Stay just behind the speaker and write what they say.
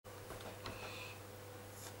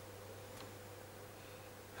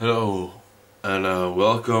Hello and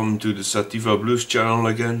welcome to the Sativa Blues channel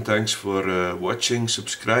again. Thanks for watching,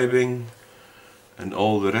 subscribing and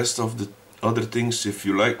all the rest of the other things. If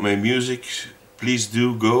you like my music, please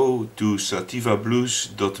do go to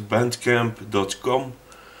sativablues.bandcamp.com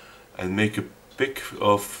and make a pick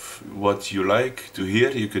of what you like to hear.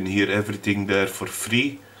 You can hear everything there for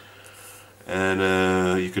free, and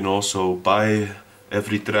you can also buy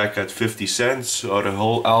every track at 50 cents or a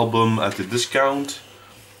whole album at a discount.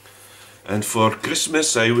 And for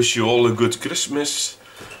Christmas, I wish you all a good Christmas.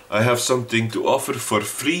 I have something to offer for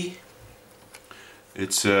free.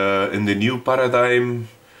 It's in the new paradigm.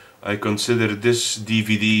 I consider this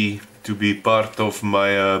DVD to be part of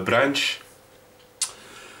my branch.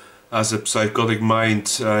 As a psychotic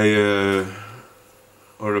mind,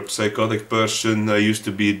 or a psychotic person, I used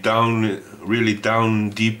to be down, really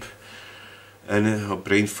down deep, and a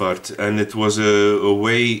brain fart, and it was a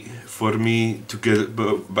way for me to get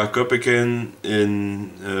back up again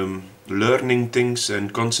in learning things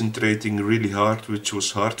and concentrating really hard, which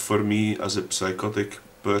was hard for me as a psychotic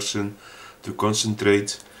person to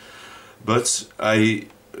concentrate. But I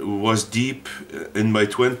was deep in my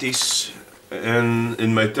 20s, and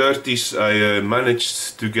in my 30s I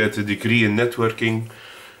managed to get a degree in networking,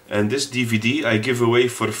 and this DVD I give away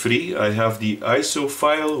for free. I have the ISO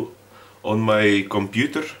file on my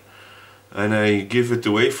computer and I give it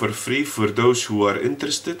away for free for those who are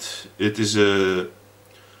interested. It is a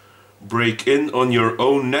break in on your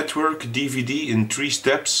own network DVD in 3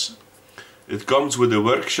 steps. It comes with a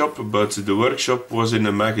workshop, but the workshop was in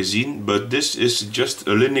a magazine. But this is just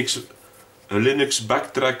a Linux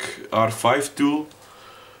BackTrack R5 tool.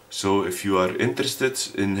 So if you are interested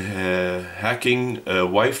in hacking a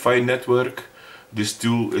Wi-Fi network, this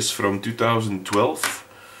tool is from 2012.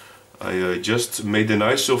 I just made an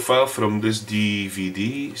ISO file from this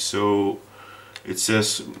DVD, so it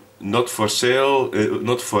says not for sale,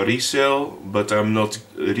 not for resale, but I'm not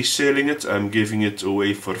reselling it, I'm giving it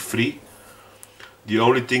away for free. The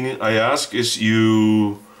only thing I ask is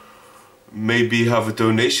you maybe have a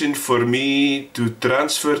donation for me to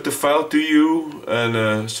transfer the file to you,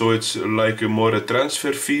 and so it's like a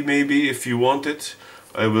transfer fee maybe if you want it.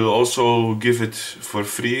 I will also give it for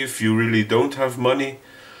free if you really don't have money.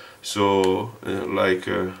 So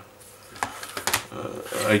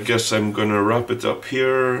I guess I'm gonna wrap it up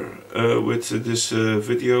here with this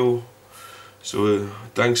video. So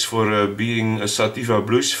thanks for being a Sativa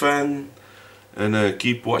Blues fan, and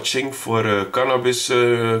keep watching for cannabis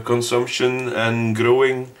consumption and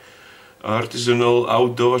growing, artisanal,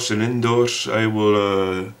 outdoors and indoors. I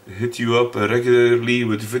will hit you up regularly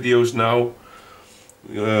with videos now.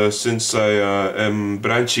 Since I am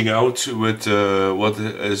branching out with what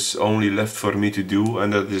is only left for me to do,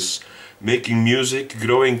 and that is making music,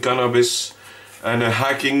 growing cannabis, and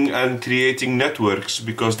hacking and creating networks,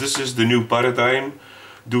 because this is the new paradigm.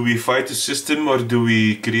 Do we fight the system or do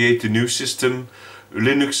we create a new system?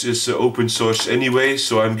 Linux is open source anyway,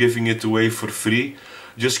 so I'm giving it away for free.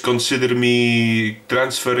 Just consider me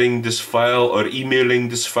transferring this file or emailing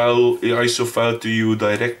this file, ISO file, to you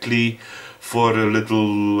directly for a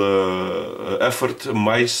little effort on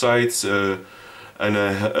my side, and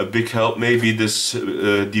a big help. Maybe this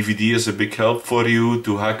DVD is a big help for you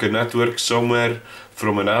to hack a network somewhere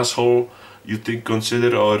from an asshole you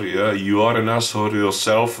consider, or you are an asshole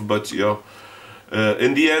yourself, but yeah,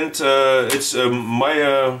 in the end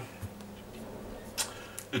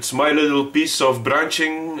it's my little piece of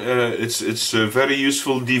branching. It's a very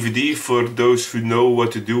useful DVD for those who know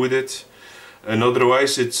what to do with it. And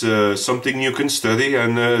otherwise it's something you can study,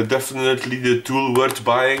 and definitely the tool worth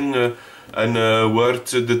buying, and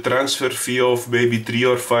worth the transfer fee of maybe 3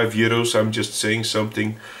 or 5 euros. I'm just saying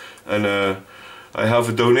something. And I have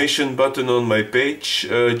a donation button on my page.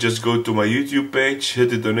 Just go to my YouTube page,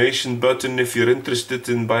 hit the donation button if you're interested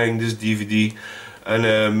in buying this DVD, and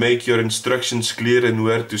make your instructions clear in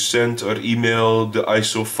where to send or email the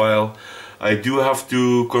ISO file. I do have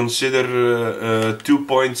to consider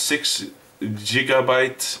 2.6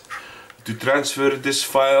 gigabyte to transfer this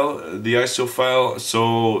file, the ISO file,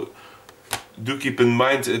 so do keep in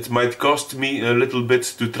mind it might cost me a little bit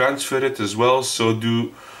to transfer it as well. So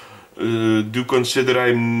do consider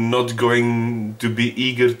I'm not going to be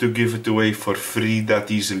eager to give it away for free that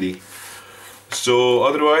easily. So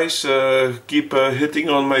otherwise keep hitting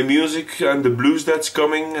on my music and the blues that's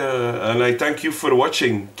coming, and I thank you for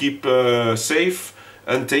watching. Keep safe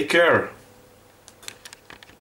and take care.